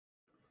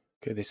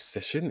Okay, this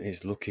session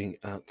is looking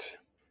at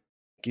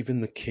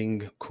giving the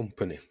king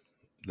company,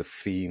 the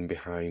theme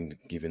behind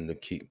giving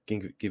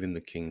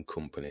the king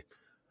company.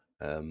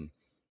 Um,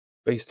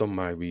 Based on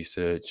my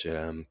research,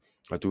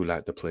 I do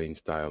like the playing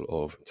style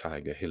of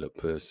Tiger Hillert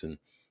Person,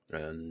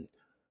 and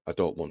I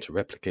don't want to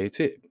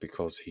replicate it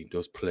because he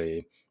does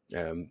play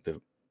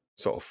the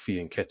sort of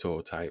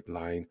Fianchetto type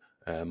line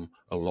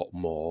a lot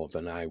more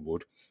than I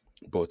would,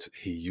 but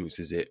he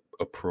uses it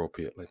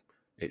appropriately.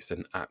 It's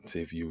an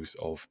active use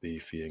of the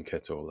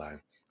Fianchetto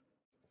line.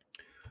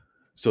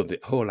 So the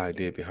whole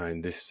idea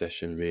behind this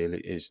session really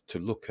is to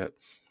look at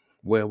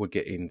where we're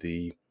getting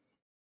the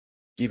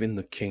giving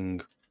the king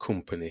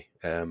company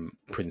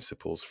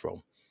principles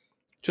from,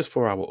 just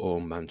for our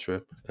own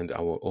mantra and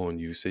our own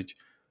usage.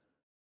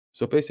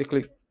 So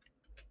basically,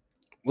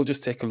 we'll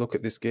just take a look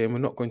at this game. We're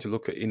not going to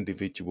look at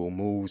individual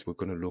moves. We're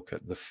going to look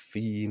at the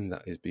theme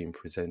that is being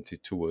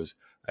presented to us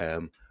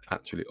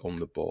actually on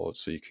the board.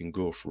 So you can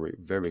go through it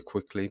very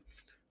quickly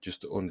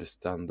just to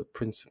understand the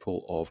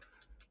principle of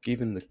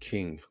giving the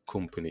king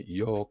company,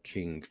 your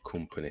king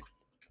company.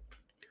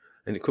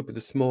 And it could be the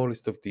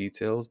smallest of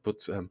details, but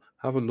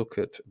have a look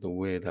at the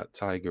way that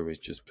Tiger is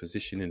just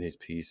positioning his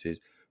pieces.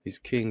 His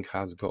king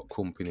has got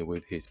company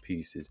with his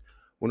pieces.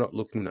 We're not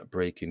looking at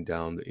breaking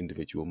down the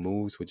individual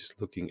moves. We're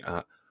just looking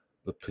at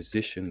the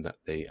position that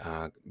they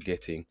are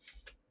getting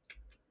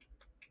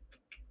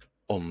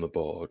on the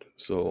board.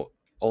 So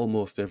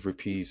almost every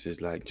piece is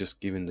like just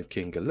giving the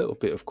king a little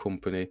bit of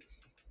company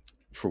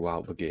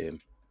throughout the game.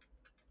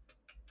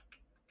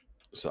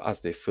 So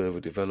as they further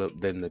develop,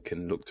 then they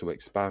can look to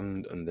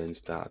expand and then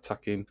start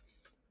attacking.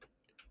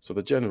 So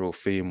the general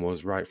theme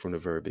was right from the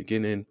very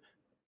beginning,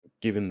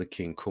 giving the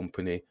king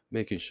company,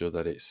 making sure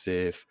that it's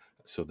safe,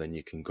 so then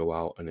you can go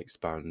out and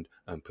expand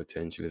and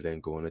potentially then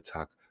go and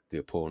attack the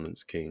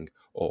opponent's king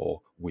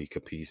or weaker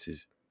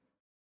pieces.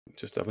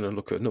 Just having a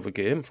look at another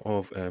game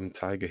of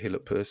Tiger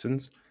Hillert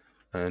Persons,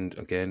 and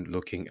again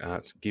looking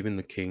at giving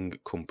the king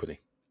company.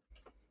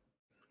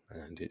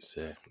 And it's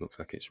looks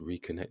like it's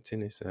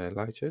reconnecting its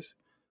lighters.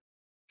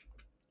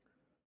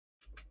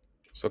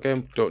 So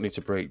again, don't need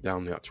to break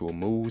down the actual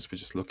moves. We're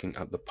just looking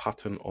at the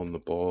pattern on the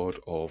board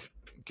of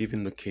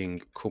giving the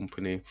king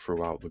company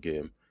throughout the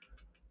game.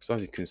 So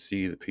as you can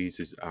see, the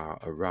pieces are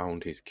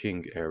around his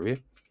king area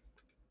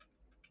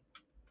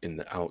in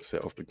the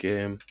outset of the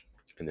game.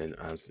 And then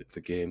as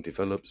the game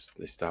develops,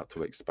 they start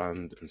to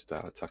expand and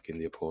start attacking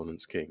the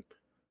opponent's king.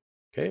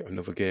 Okay,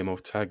 another game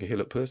of Tiger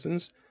Hillert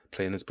Persons,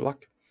 playing as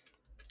black.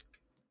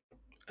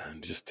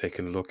 And just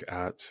taking a look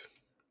at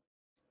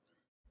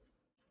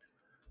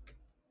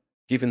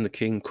giving the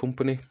king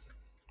company.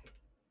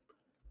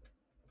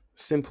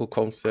 Simple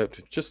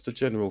concept, just a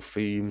general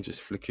theme,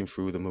 just flicking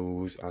through the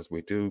moves as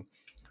we do.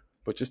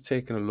 But just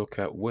taking a look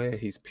at where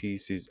his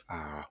pieces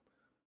are.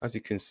 As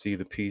you can see,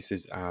 the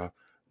pieces are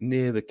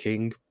near the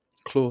king,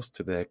 close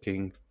to their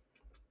king,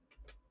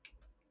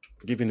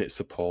 giving it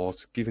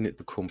support, giving it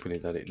the company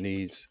that it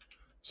needs.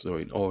 So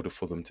in order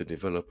for them to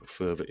develop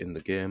further in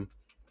the game,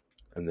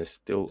 and they're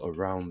still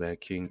around their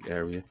king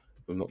area,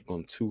 they've not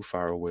gone too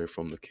far away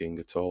from the king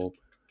at all.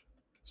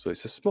 So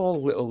it's a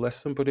small little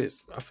lesson, but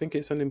I think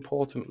it's an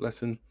important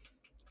lesson,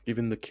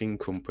 giving the king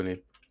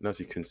company. And as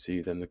you can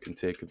see, then they can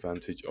take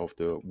advantage of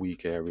the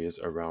weak areas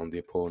around the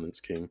opponent's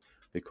king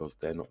because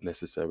they're not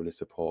necessarily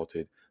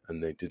supported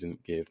and they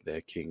didn't give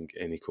their king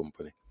any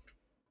company.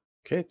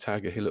 Okay,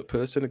 Tiger Hillert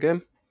Person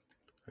again.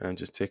 And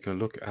just taking a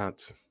look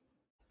at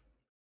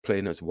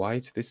playing as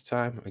white this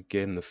time.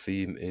 Again, the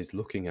theme is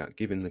looking at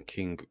giving the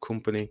king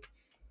company.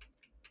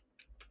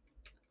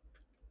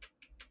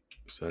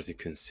 So as you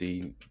can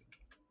see,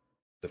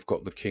 they've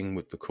got the king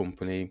with the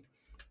company,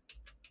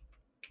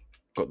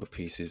 got the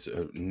pieces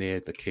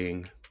near the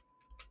king,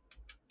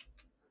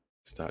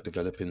 start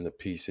developing the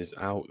pieces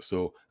out.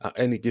 So at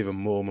any given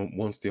moment,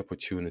 once the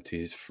opportunity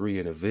is free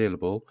and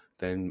available,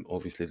 then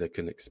obviously they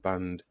can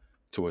expand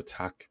to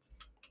attack.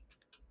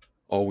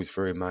 Always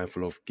very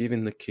mindful of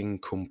giving the king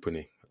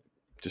company,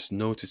 just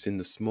noticing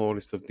the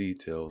smallest of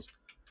details.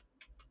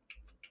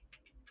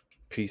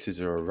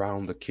 Pieces are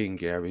around the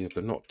king area,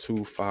 they're not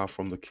too far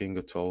from the king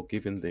at all,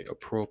 giving the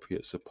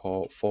appropriate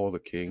support for the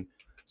king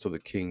so the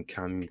king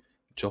can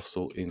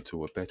jostle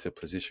into a better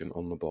position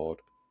on the board.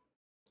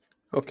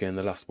 Okay, and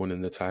the last one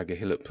in the Tiger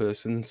Hillert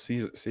Person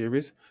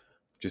series,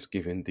 just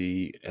giving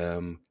the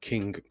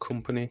king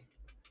company.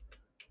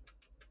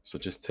 So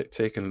just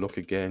taking a look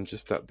again,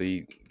 just at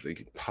the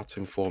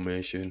pattern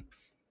formation.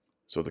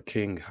 So the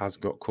king has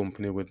got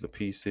company with the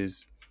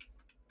pieces.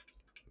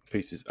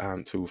 Pieces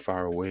aren't too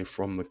far away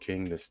from the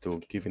king. They're still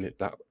giving it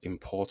that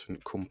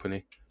important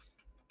company.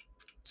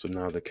 So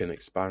now they can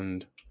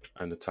expand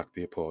and attack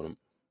the opponent.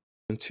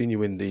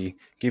 Continuing the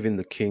giving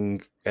the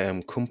king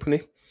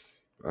company,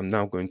 I'm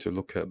now going to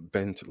look at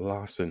Bent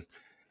Larsen.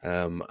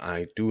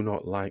 I do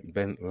not like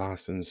Bent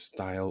Larsen's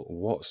style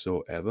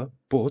whatsoever,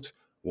 but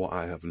what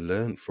I have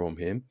learned from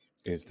him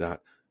is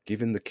that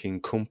giving the king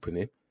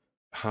company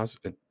has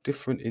a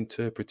different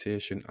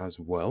interpretation as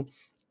well,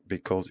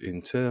 because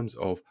in terms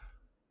of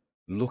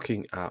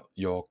looking at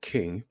your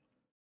king,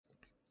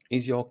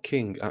 Is your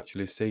king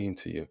actually saying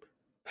to you,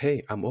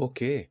 hey, I'm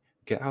okay,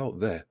 get out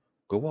there,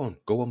 go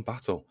on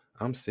battle,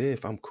 I'm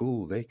safe, I'm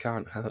cool, they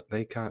can't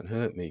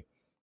hurt me?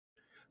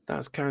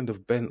 That's kind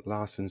of Bent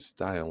Larson's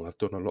style. I've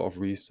done a lot of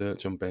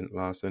research on Bent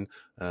Larson.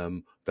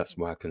 That's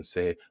why I can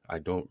say I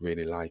don't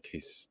really like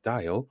his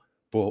style,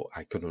 but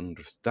I can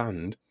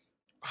understand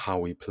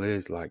how he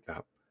plays like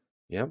that.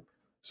 Yeah.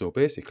 So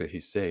basically,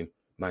 he's saying,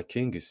 my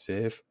king is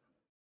safe.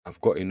 I've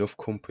got enough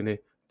company.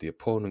 The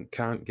opponent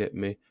can't get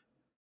me.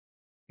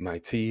 My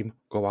team,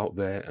 go out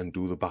there and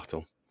do the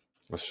battle.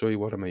 I'll show you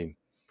what I mean.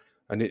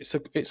 And it's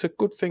a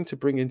good thing to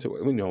bring into,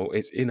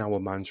 it's in our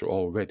mantra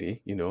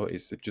already.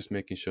 It's just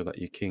making sure that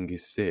your king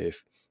is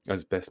safe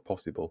as best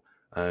possible,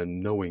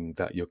 and knowing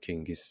that your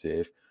king is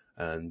safe,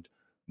 and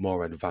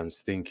more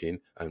advanced thinking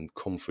and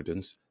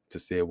confidence to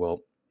say,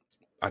 well,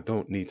 I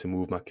don't need to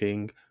move my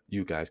king.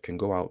 You guys can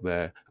go out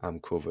there. I'm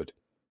covered.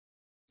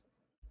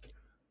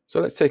 So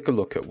let's take a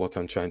look at what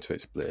I'm trying to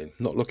explain.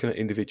 Not looking at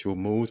individual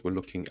moves, we're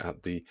looking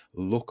at the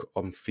look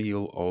and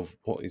feel of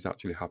what is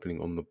actually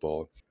happening on the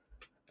board.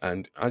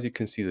 And as you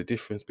can see, the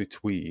difference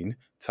between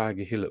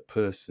Tiger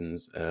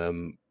Hillett-Person's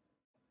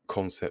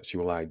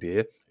conceptual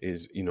idea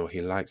is,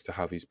 he likes to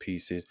have his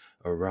pieces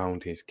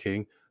around his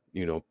king,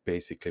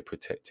 basically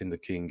protecting the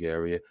king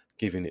area,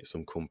 giving it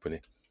some company.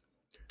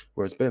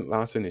 Whereas Bent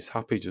Larson is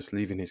happy just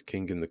leaving his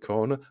king in the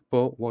corner,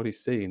 but what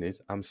he's saying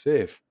is, I'm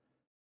safe,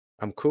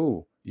 I'm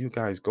cool, you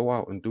guys go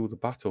out and do the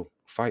battle,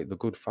 fight the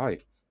good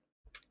fight.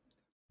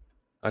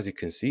 As you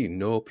can see,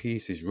 no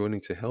piece is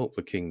running to help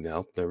the king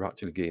now. They're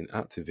actually getting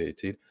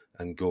activated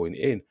and going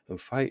in and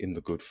fighting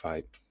the good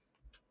fight.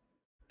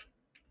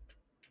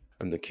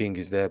 And the king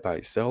is there by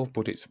itself,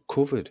 but it's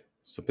covered.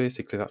 So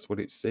basically that's what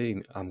it's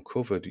saying. I'm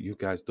covered. You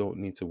guys don't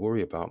need to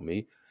worry about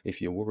me.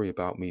 If you worry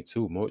about me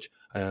too much,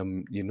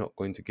 you're not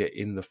going to get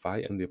in the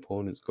fight and the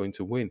opponent's going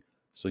to win.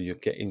 So you're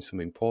getting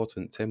some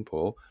important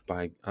tempo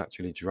by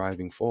actually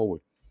driving forward.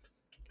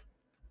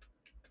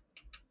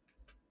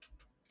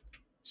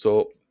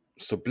 So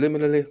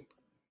subliminally,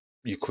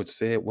 you could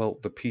say, well,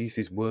 the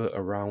pieces were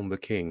around the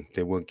king.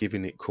 They were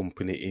giving it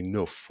company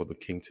enough for the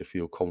king to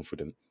feel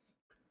confident.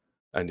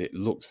 And it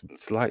looks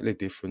slightly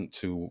different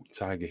to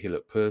Tiger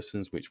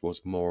Hillett-Person's, which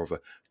was more of a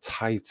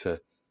tighter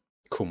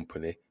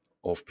company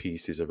of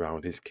pieces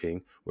around his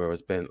king,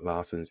 whereas Bent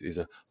Larson's is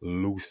a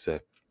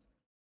looser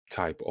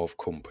type of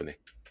company.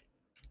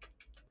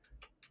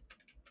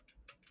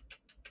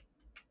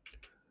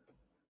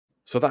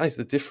 So that is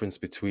the difference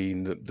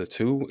between the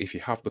two. If you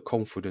have the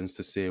confidence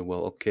to say,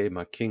 well, okay,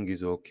 my king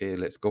is okay,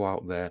 let's go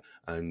out there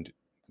and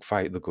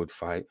fight the good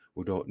fight.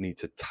 We don't need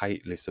to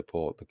tightly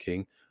support the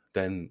king.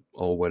 Then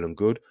all well and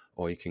good.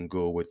 Or you can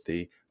go with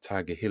the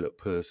Tiger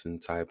Hillett-Person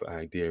type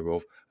idea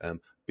of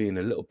being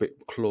a little bit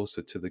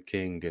closer to the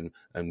king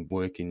and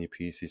working your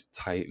pieces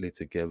tightly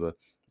together.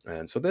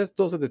 And so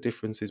those are the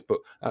differences. But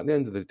at the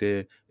end of the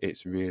day,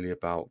 it's really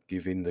about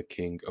giving the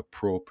king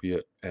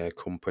appropriate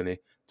company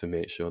to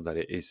make sure that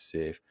it is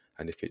safe.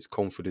 And if it's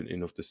confident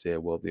enough to say,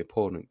 well, the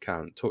opponent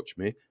can't touch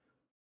me,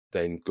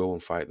 then go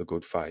and fight the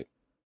good fight.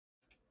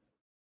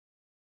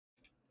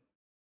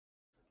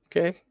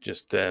 Okay,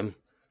 just doing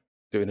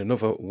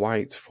another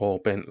white for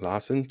Bent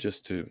Larson,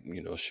 just to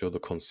show the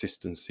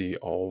consistency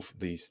of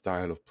the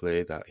style of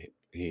play that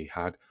he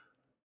had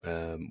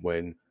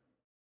when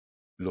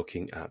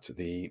looking at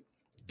the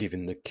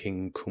giving the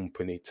king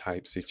company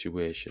type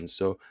situation.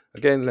 So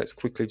again, let's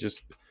quickly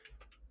just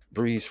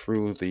breeze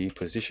through the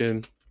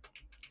position.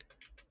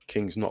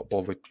 King's not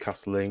bothered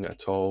castling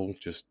at all,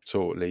 just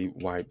totally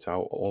wiped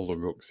out all the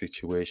rook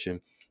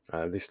situation.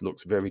 This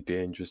looks very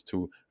dangerous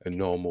to a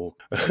normal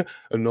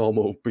a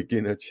normal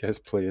beginner chess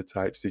player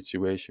type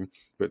situation,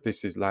 but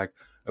this is like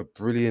a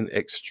brilliant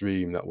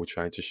extreme that we're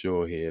trying to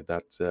show here,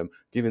 that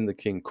giving the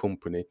king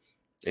company,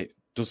 it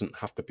doesn't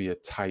have to be a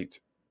tight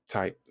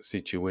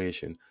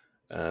situation.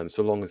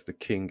 So long as the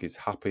king is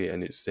happy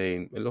and it's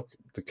saying, look,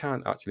 they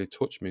can't actually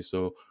touch me,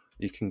 so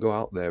you can go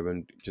out there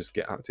and just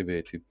get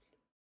activated.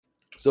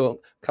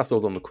 So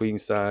castled on the queen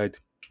side.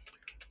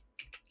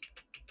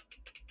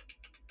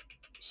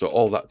 So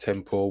all that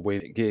tempo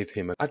gave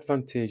him an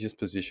advantageous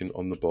position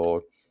on the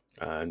board,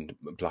 and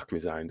black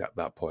resigned at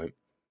that point.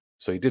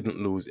 So he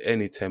didn't lose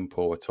any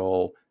tempo at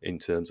all in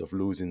terms of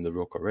losing the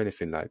rook or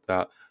anything like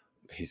that.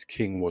 His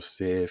king was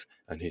safe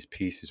and his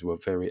pieces were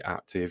very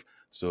active.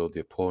 So the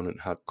opponent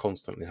had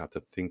constantly had to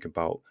think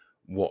about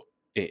what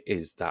it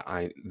is that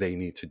they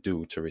need to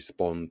do to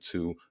respond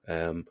to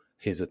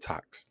his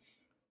attacks.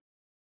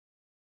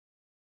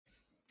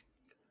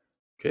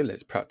 Okay,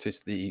 let's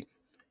practice the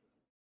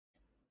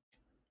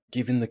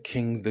giving the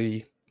king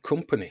the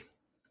company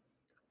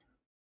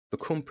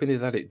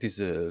that it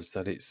deserves,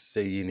 that it's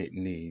saying it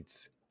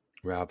needs,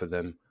 rather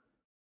than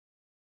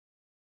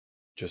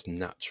just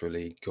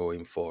naturally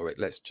going for it.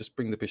 Let's just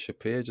bring the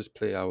bishop here, just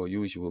play our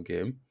usual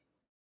game.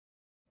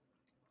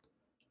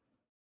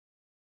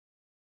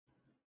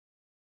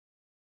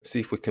 See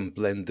if we can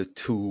blend the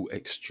two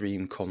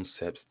extreme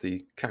concepts,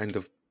 the kind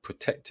of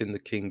protecting the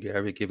king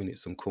area, giving it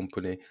some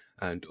company,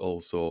 and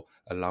also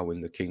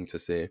allowing the king to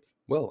say,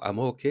 well, I'm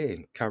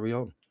okay, carry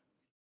on,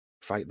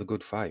 fight the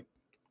good fight.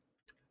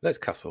 Let's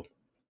castle.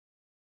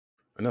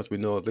 And as we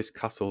know, this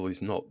castle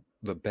is not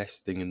the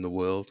best thing in the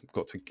world. We've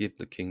got to give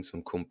the king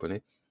some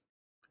company.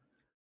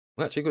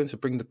 We're actually going to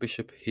bring the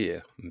bishop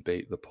here and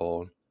bait the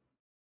pawn.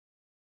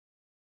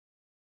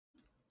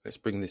 Let's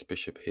bring this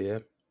bishop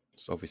here.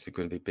 It's obviously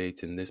going to be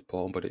baiting this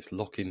pawn, but it's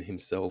locking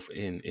himself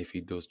in if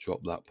he does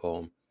drop that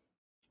pawn.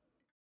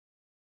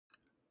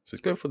 So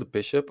he's going for the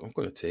bishop. I'm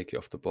going to take it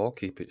off the board,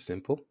 keep it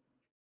simple.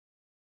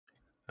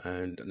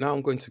 And now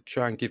I'm going to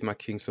try and give my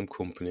king some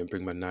company and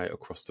bring my knight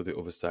across to the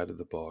other side of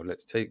the board.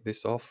 Let's take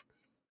this off.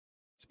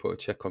 Let's put a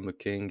check on the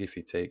king if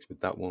he takes with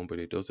that one, but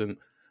he doesn't.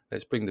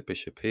 Let's bring the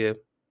bishop here.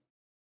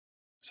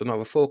 So now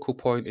the focal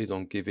point is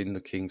on giving the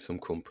king some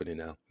company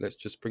now. Let's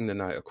just bring the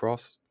knight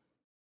across.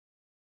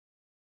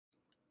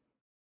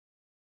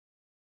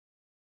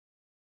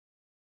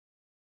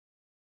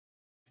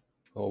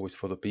 Always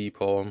for the b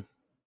pawn.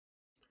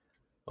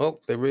 Oh,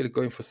 they're really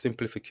going for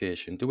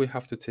simplification. Do we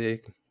have to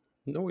take?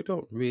 No, we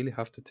don't really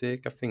have to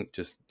take. I think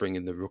just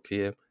bringing the rook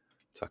here,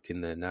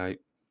 attacking their knight.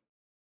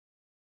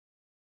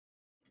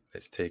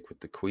 Let's take with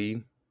the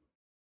queen.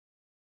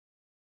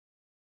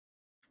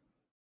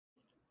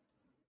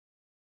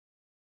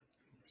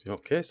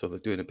 Okay, so they're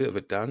doing a bit of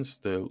a dance.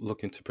 They're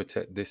looking to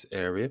protect this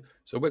area.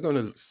 So we're going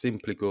to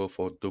simply go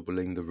for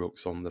doubling the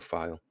rooks on the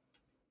file.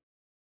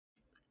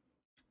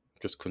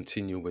 Just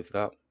continue with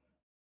that.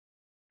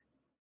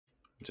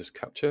 Just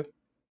capture.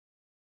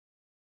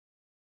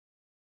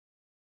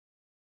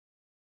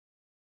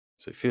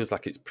 So it feels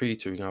like it's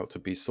petering out to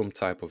be some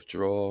type of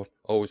draw.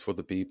 Always for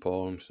the b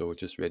pawn, so we're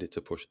just ready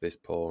to push this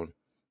pawn.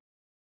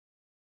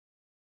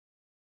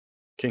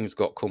 King's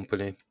got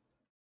company.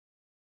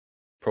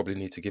 Probably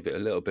need to give it a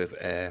little bit of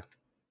air.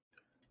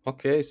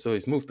 Okay, so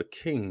he's moved the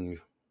king.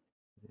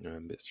 I'm a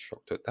bit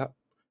shocked at that.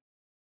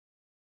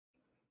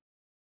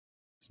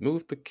 He's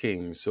moved the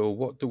king. So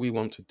what do we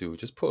want to do?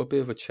 Just put a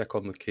bit of a check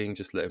on the king.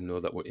 Just let him know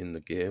that we're in the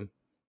game.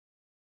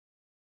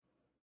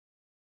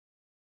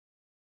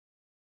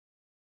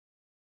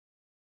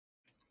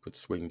 Could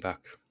swing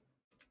back.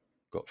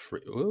 Got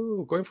free.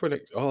 Oh, going for an...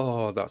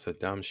 Oh, that's a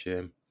damn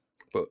shame.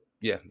 But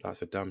yeah,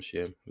 that's a damn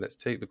shame. Let's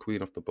take the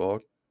queen off the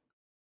board.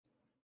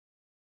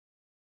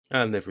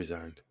 And they've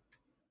resigned.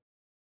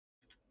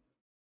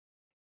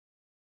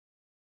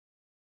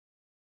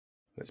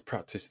 Let's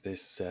practice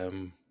this.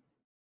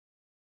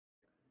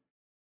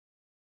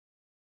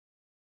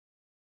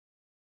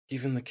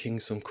 Giving the king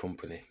some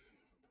company.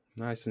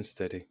 Nice and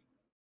steady.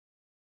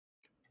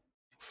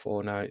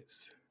 4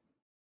 knights.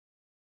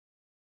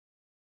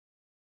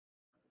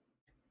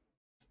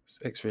 Let's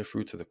x-ray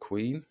through to the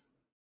queen.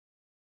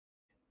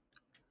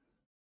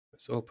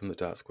 Let's open the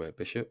dark square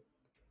bishop.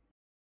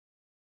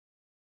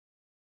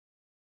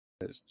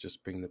 Let's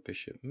just bring the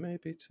bishop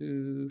maybe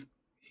to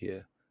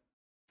here.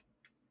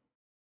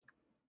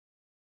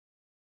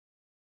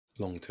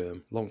 Long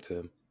term, long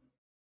term.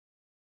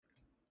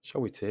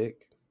 Shall we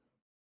take?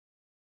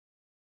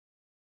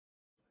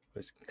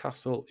 Let's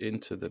castle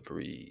into the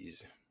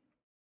breeze.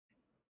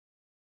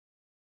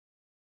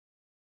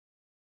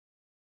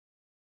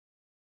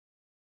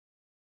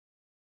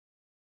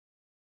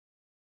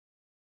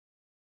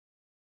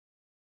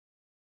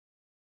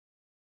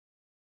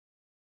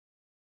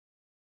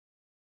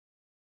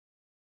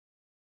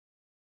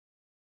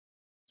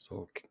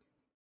 So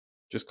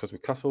just because we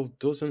castle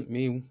doesn't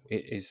mean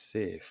it is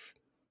safe.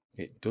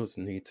 It does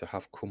need to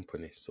have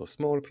company. So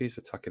smaller piece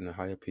attacking the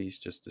higher piece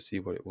just to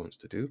see what it wants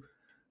to do.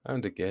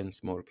 And again,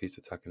 smaller piece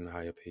attacking the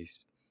higher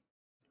piece.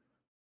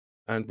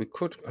 And we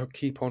could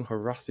keep on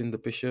harassing the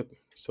bishop.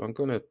 So I'm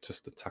going to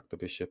just attack the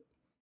bishop.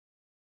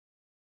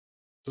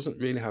 Doesn't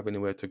really have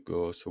anywhere to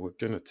go, so we're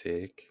going to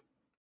take.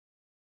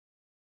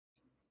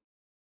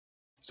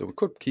 So we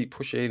could keep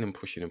pushing and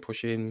pushing and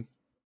pushing.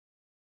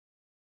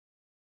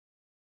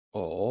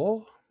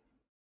 Or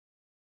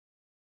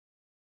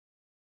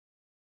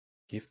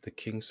give the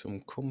king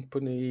some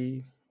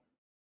company.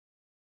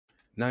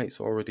 Knight's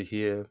already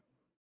here.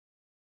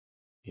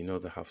 You know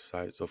they have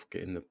sights of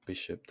getting the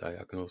bishop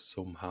diagonal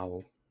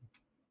somehow.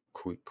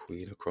 Quick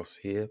queen across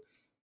here.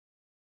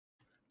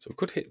 So we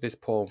could hit this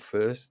pawn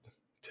first.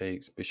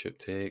 Takes, bishop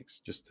takes,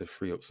 just to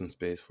free up some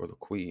space for the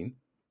queen.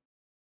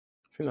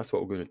 I think that's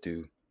what we're going to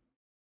do.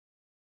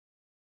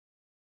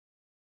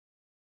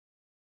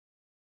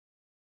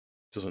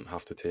 Doesn't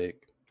have to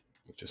take.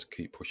 We'll just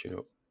keep pushing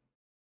up.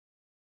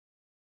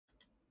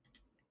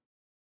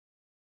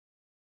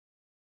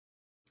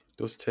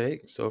 Does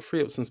take. So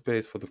free up some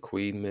space for the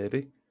queen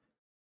maybe.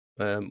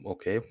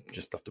 Okay,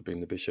 just have to bring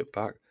the bishop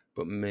back.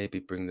 But maybe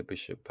bring the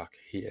bishop back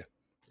here.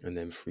 And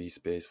then free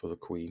space for the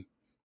queen.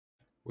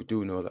 We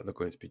do know that they're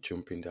going to be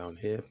jumping down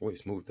here. Oh,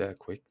 he's moved there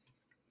quick.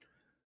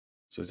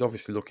 So he's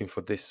obviously looking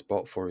for this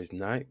spot for his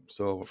knight.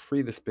 So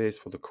free the space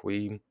for the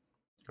queen.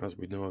 As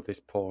we know, this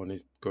pawn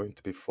is going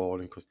to be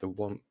falling because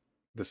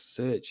they're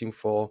searching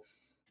for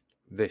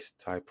this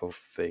type of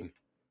thing.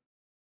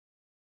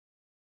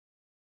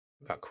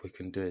 that quick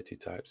and dirty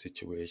type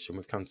situation.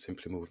 We can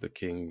simply move the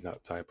king,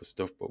 that type of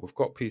stuff. But we've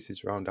got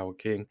pieces around our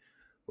king.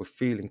 We're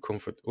feeling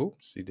comfort.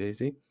 Oopsie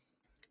daisy.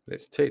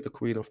 Let's take the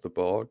queen off the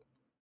board.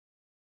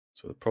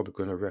 So they're probably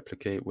going to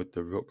replicate with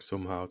the rook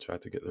somehow, try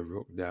to get the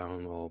rook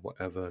down or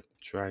whatever,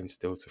 trying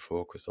still to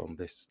focus on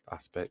this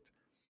aspect.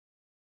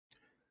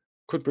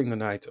 Could bring the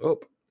knight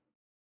up.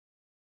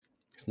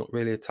 It's not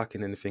really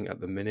attacking anything at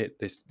the minute.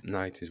 This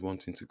knight is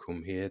wanting to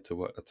come here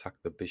to attack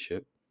the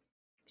bishop.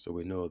 So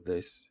we know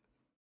this.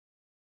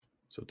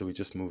 So do we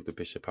just move the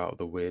bishop out of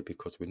the way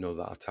because we know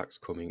that attack's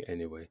coming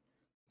anyway,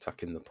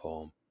 attacking the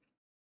pawn.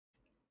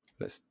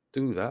 Let's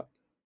do that.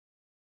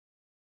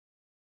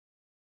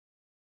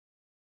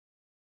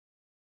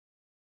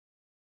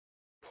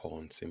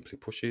 Pawn simply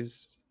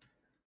pushes.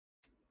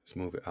 Let's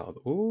move it out.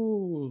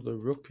 Oh, the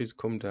rook has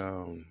come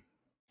down.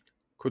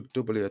 Could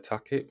doubly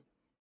attack it.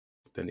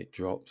 Then it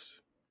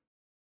drops.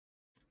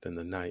 Then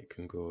the knight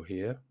can go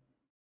here.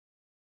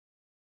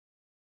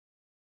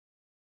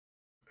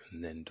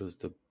 And then does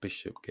the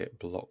bishop get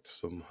blocked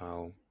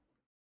somehow?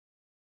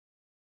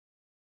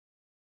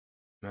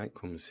 Knight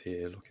comes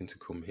here, looking to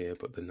come here,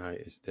 but the knight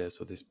is there.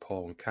 So this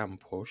pawn can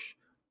push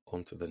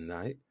onto the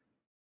knight.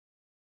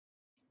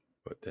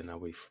 But then are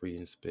we free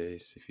in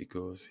space if he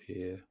goes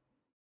here?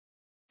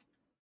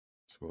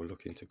 So we're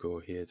looking to go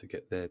here to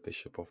get their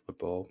bishop off the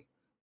board.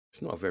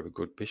 It's not a very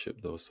good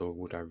bishop though, so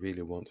would I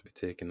really want to be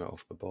taking that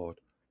off the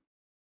board?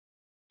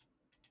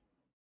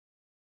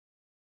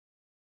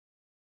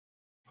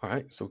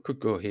 Alright, so we could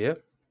go here.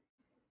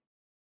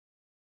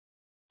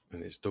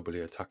 And it's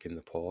doubly attacking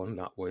the pawn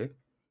that way.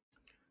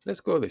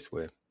 Let's go this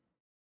way.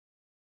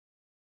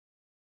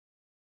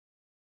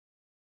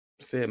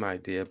 Same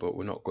idea, but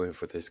we're not going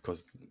for this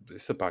because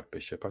it's a bad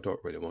bishop. I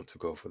don't really want to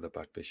go for the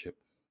bad bishop.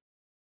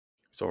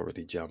 It's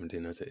already jammed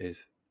in as it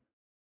is.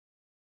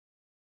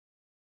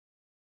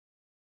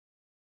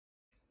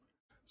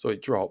 So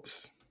it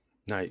drops.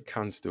 Knight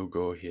can still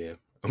go here.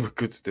 And we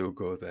could still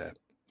go there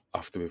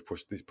after we've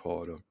pushed this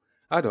pawn on.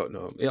 I don't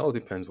know. It all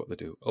depends what they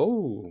do.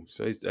 Oh,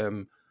 so he's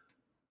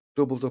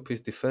doubled up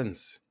his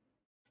defense.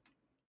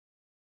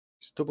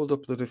 He's doubled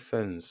up the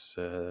defense.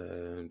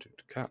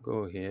 Can't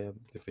go here.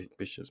 The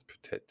bishop's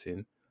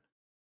protecting.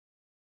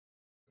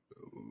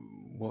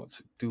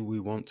 What do we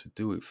want to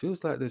do? It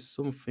feels like there's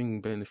something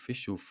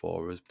beneficial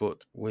for us,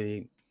 but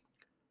we're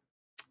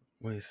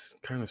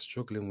kind of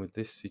struggling with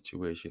this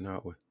situation,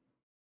 aren't we?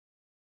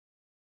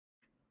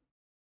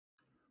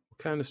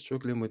 We're kind of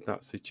struggling with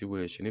that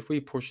situation. If we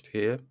pushed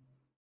here,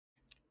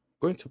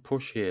 we're going to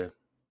push here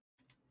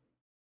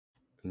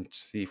and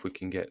see if we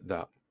can get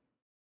that.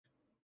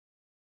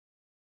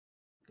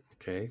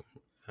 Okay,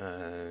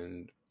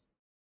 and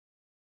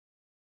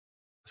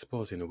I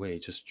suppose in a way he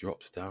just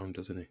drops down,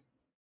 doesn't he?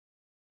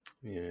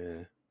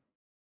 Yeah.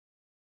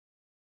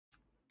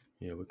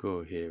 Yeah, we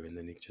go here and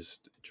then he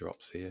just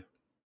drops here.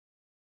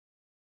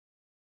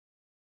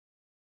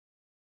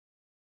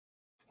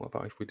 What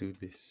about if we do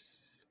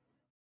this?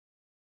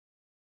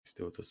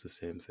 Still does the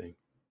same thing.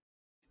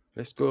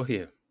 Let's go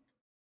here.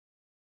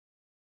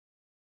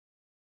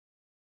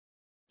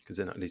 Because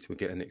then at least we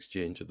get an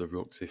exchange of the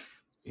rooks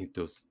if he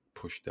does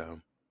push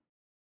down.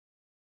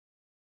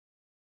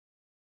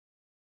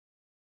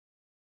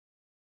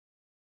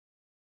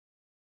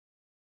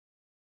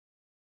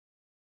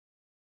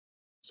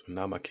 So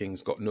now my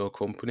king's got no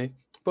company.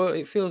 But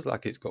it feels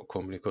like it's got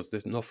company because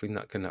there's nothing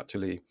that can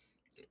actually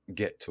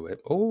get to it.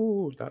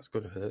 Oh, that's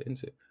going to hurt,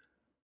 isn't it?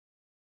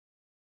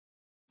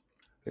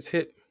 Let's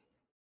hit.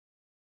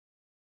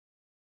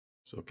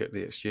 So get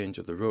the exchange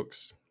of the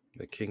rooks.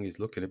 The king is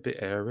looking a bit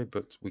airy,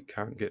 but we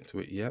can't get to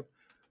it yet.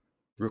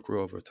 Rook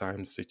over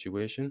time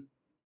situation.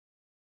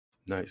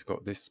 Knight's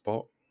got this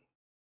spot.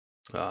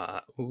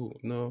 Oh,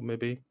 no,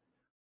 maybe.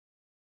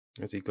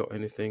 Has he got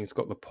anything? He's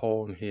got the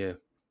pawn here.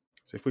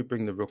 So if we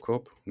bring the rook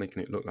up,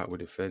 making it look like we're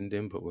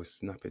defending, but we're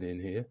snapping in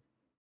here.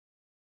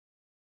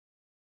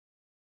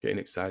 Getting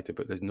excited,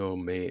 but there's no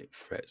mate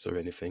threats or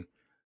anything.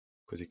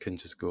 Because he can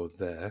just go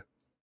there.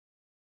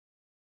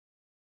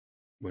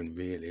 When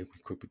really, we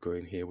could be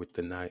going here with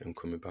the knight and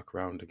coming back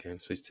around again.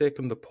 So he's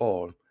taken the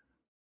pawn.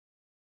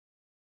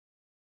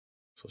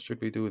 So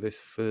should we do this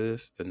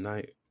first? The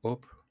knight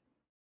up.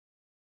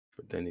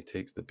 But then he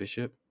takes the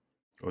bishop.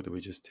 Or do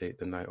we just take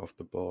the knight off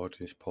the board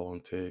and his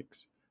pawn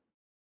takes?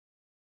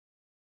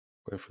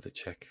 Going for the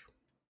check.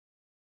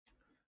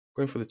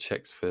 Going for the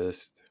checks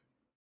first.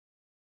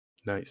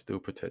 Knight still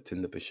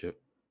protecting the bishop.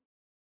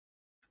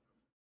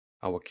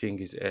 Our king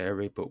is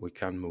airy, but we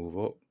can move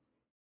up.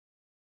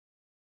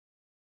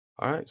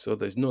 Alright, so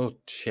there's no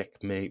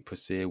checkmate per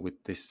se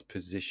with this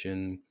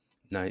position.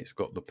 Knight's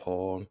got the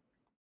pawn.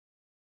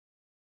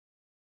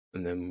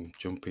 And then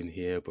jump in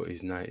here, but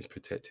his knight is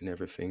protecting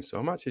everything. So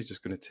I'm actually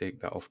just going to take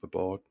that off the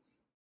board.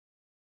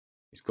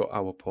 He's got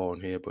our pawn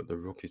here, but the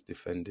rook is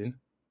defending.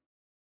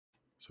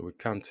 So we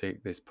can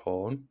take this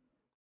pawn,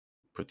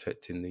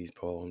 protecting these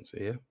pawns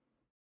here.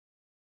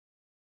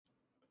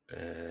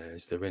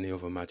 Is there any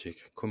other magic?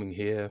 Coming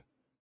here.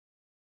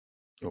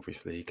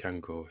 Obviously, he can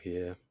go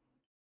here.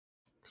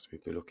 Because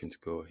we'd be looking to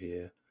go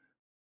here.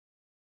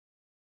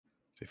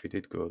 So if he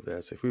did go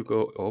there, so if we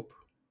go up,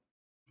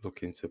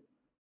 looking to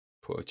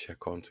put a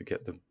check on to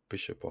get the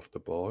bishop off the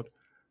board,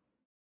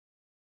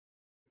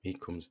 he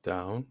comes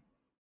down.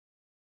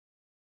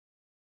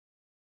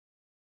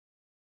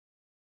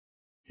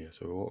 Yeah,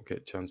 so we won't get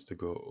a chance to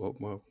go up.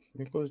 Well,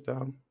 he goes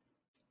down.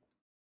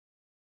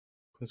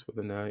 Comes for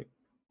the knight.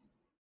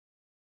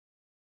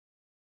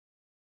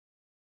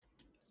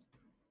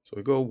 So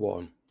we go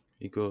 1.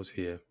 He goes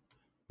here.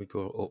 We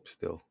go up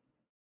still.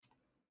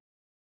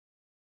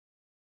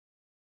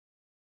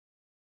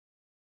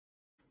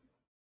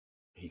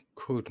 He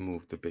could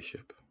move the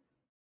bishop.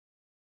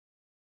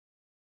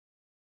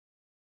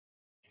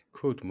 He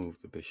could move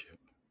the bishop.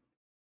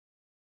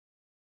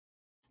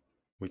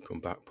 We come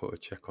back, put a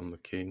check on the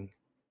king.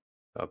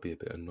 That'll be a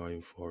bit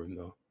annoying for him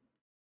though.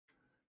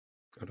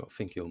 I don't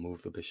think he'll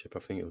move the bishop. I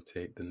think he'll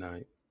take the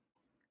knight.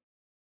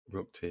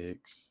 Rook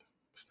takes.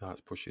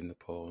 Starts pushing the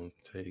pawn.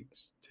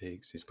 Takes.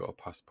 He's got a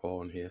passed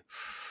pawn here.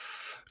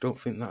 I don't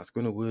think that's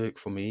going to work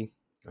for me.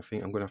 I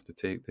think I'm going to have to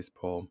take this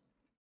pawn.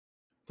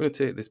 I'm going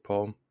to take this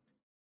pawn.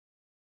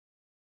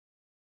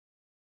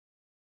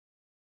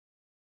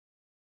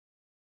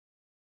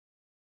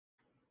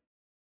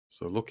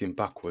 So looking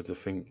backwards, I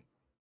think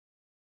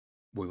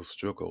we'll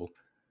struggle.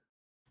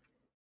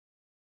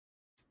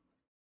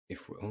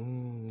 If we,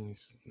 oh,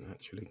 he's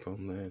actually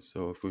gone there.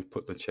 So if we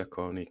put the check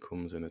on, he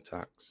comes and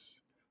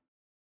attacks.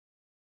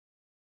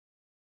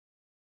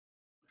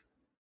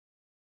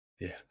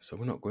 Yeah, so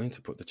we're not going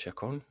to put the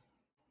check on.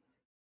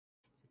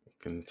 We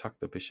can attack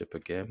the bishop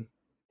again.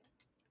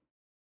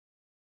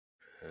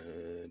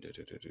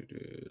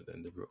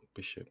 Then the rook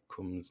bishop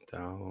comes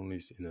down.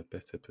 He's in a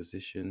better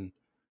position.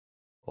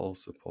 All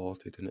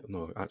supported, and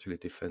no, it actually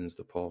defends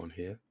the pawn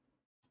here.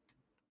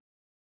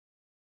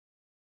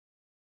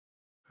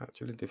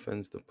 Actually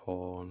defends the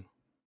pawn.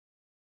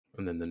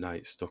 And then the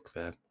knight's stuck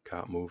there.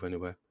 Can't move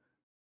anywhere.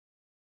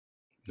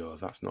 No,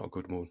 that's not a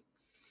good move.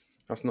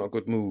 That's not a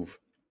good move.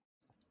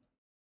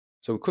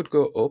 So we could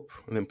go up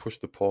and then push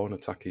the pawn,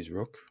 attack his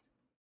rook.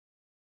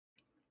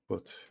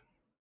 But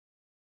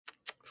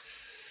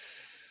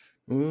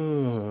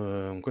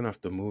I'm going to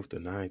have to move the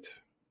knight.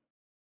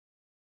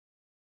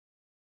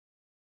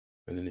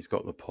 And then he's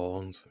got the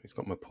pawns. He's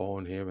got my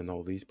pawn here and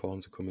all these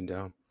pawns are coming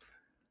down.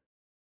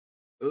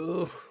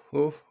 Oh,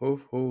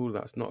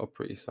 that's not a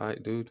pretty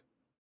sight, dude.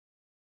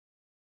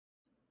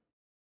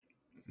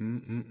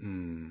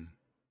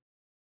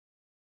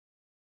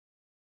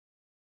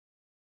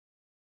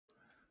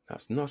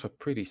 That's not a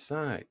pretty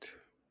sight.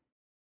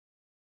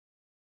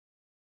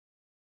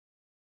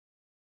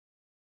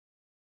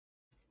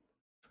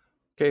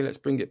 Okay, let's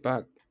bring it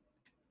back.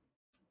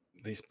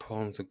 These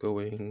pawns are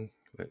going.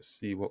 Let's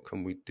see, what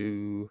can we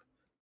do?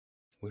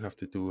 We have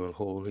to do a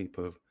whole heap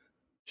of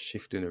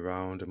shifting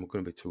around and we're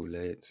going to be too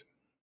late.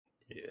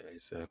 Yeah,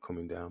 it's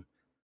coming down.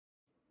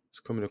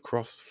 It's coming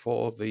across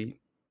for the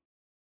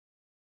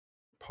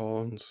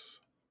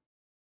pawns.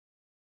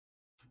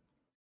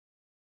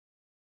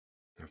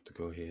 I have to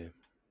go here.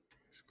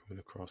 It's coming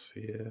across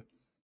here.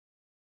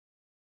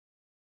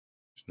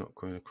 It's not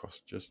going across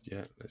just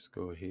yet. Let's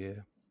go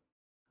here.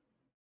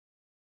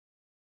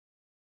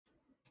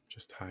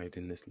 Just hide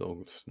in this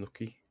little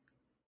snooky.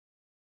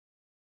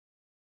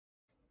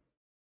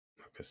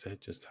 Like I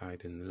said, just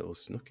hide in the little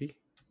snooky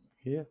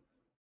here.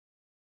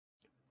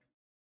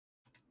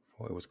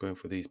 Thought I was going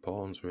for these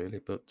pawns really,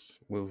 but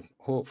we'll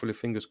hopefully,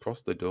 fingers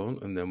crossed, they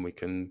don't, and then we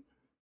can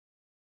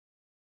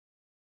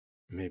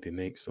maybe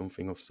make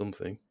something of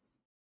something.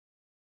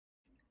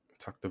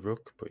 Attack the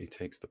rook, but he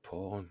takes the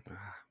pawn.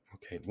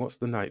 Okay, what's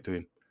the knight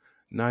doing?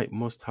 Knight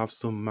must have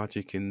some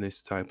magic in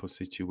this type of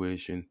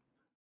situation.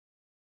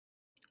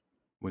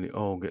 When it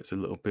all gets a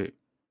little bit...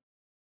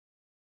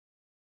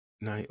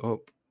 Knight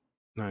up,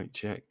 knight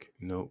check.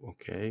 No,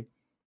 okay.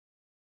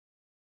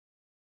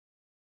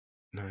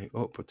 Knight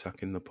up,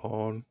 attacking the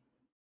pawn.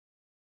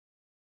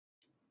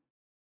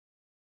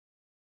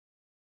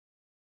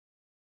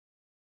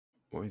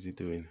 What is he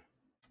doing?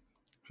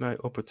 Knight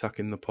up,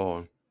 attacking the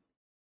pawn.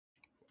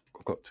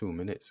 I've got 2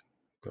 minutes.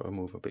 Got to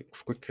move a bit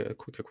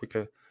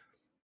quicker.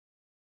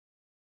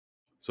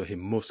 So he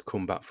must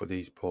come back for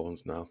these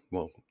pawns now.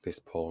 Well, this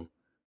pawn.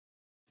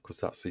 Because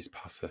that's his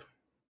passer.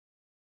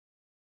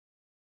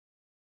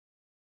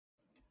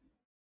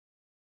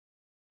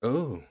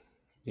 Oh,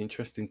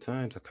 interesting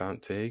times. I can't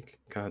take.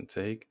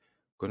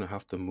 Gonna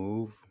have to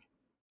move.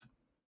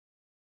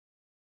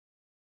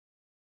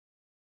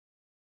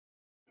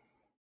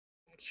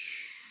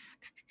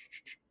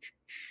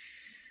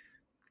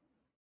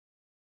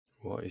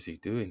 What is he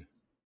doing?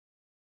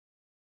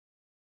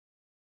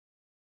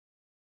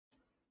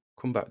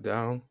 Come back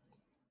down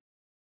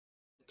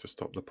to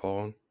stop the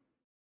pawn.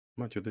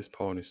 Imagine this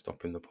pawn is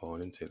stopping the pawn,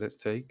 isn't it? Let's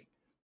take.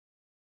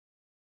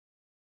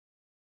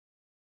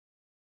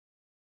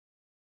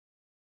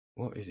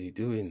 What is he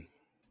doing?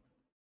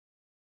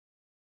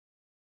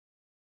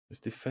 He's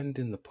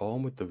defending the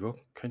pawn with the rook.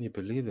 Can you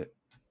believe it?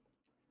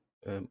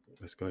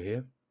 Let's go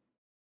here.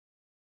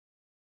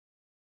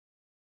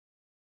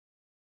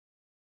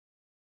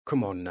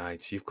 Come on,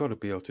 knight. You've got to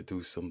be able to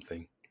do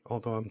something.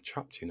 Although I'm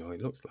trapped,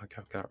 it looks like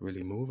I can't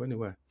really move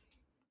anywhere.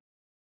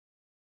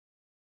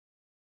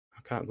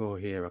 I can't go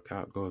here, I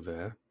can't go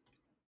there.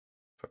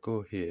 If I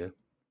go here,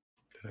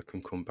 then I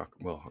can come back,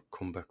 well, I'll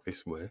come back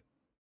this way.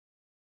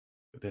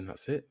 But then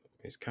that's it.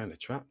 It's kind of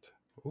trapped.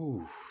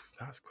 Ooh,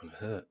 that's gonna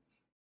hurt.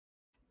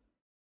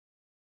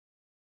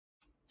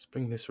 Let's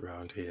bring this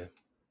around here.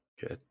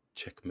 Get a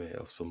checkmate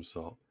of some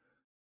sort.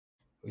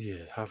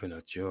 Yeah, having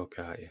a joke,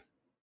 aren't you?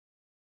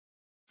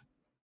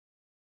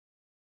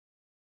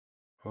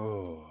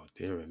 Oh,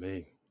 dear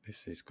me.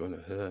 This is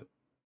gonna hurt.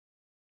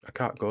 I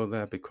can't go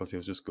there because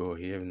he'll just go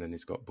here and then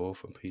he's got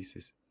both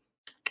pieces.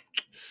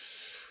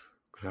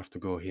 Gonna have to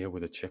go here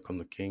with a check on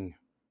the king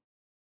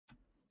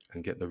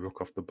and get the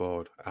rook off the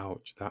board.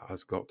 Ouch, that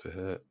has got to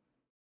hurt.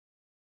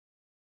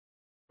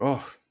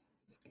 Oh,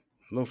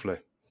 lovely.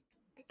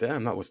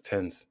 Damn, that was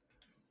tense.